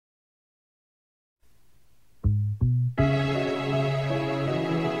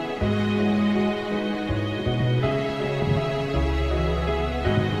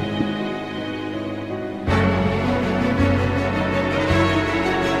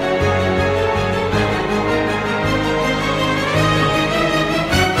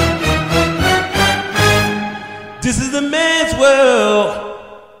world.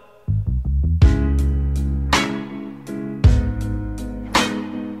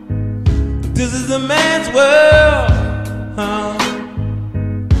 This is a man's world, huh?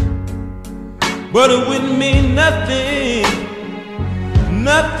 But it wouldn't mean nothing,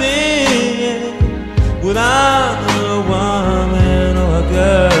 nothing without a woman or a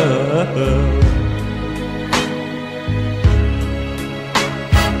girl.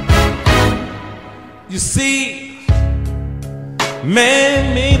 You see,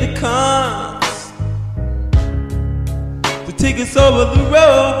 man made the cars to take us over the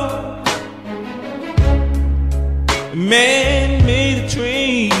road. Man made the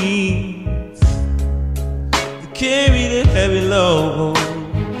trains to carry the heavy loads.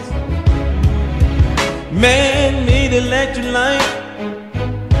 Man made the electric light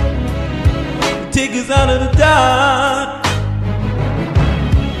to take us out of the dark.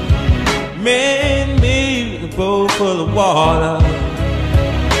 Man made the boat for the water,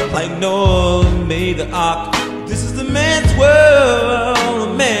 like Noah made the ark. This is the man's world,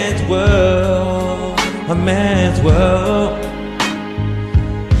 a man's world, a man's world.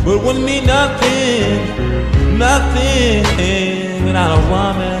 But it wouldn't mean nothing, nothing without a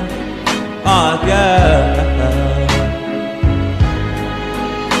woman or a girl.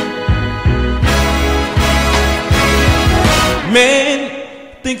 Man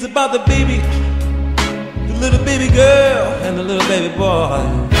thinks about the baby, the little baby girl and the little baby boy.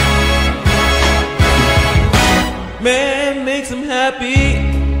 Man makes them happy,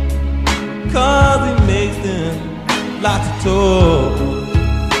 'cause he makes them lots of toys.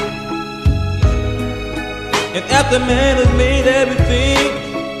 And after man has made everything,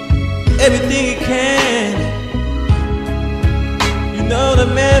 everything he can, you know the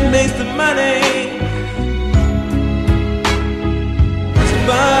man makes the money to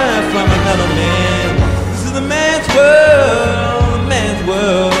buy from another man. This is a man's world, a man's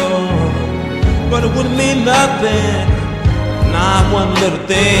world. But it wouldn't mean nothing, not one little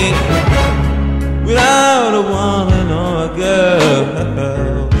thing, without a woman or a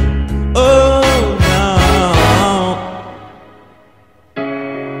girl. Oh no.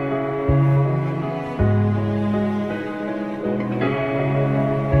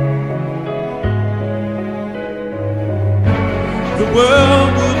 The world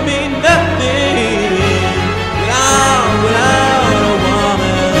would mean nothing without a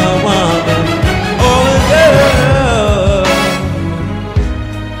woman or a girl.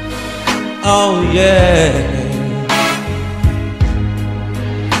 Oh yeah.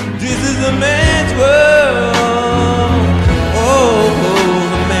 This is a man's world. Oh,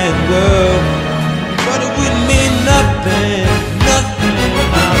 a man's world. But it wouldn't mean nothing, nothing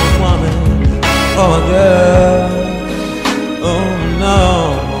without a woman or a girl. Oh no.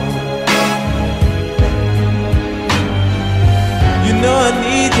 You know I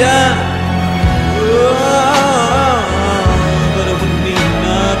need ya. Oh, but it wouldn't mean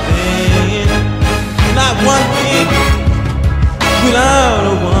nothing, not one thing without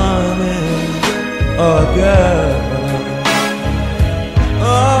a woman or a girl.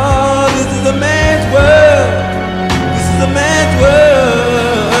 Oh, this is a man's world. This is a man's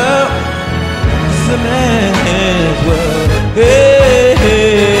world. This is a man's world. Hey,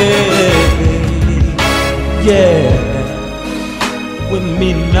 hey, hey. Yeah. Wouldn't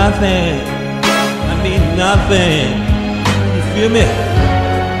mean nothing. I mean nothing. You feel me?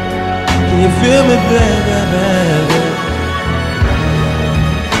 Can you feel me, baby?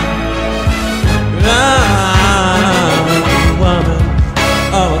 Woman,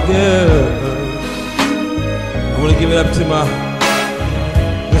 oh girl. I want to give it up to my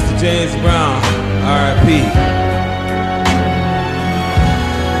Mr. James Brown, R.I.P.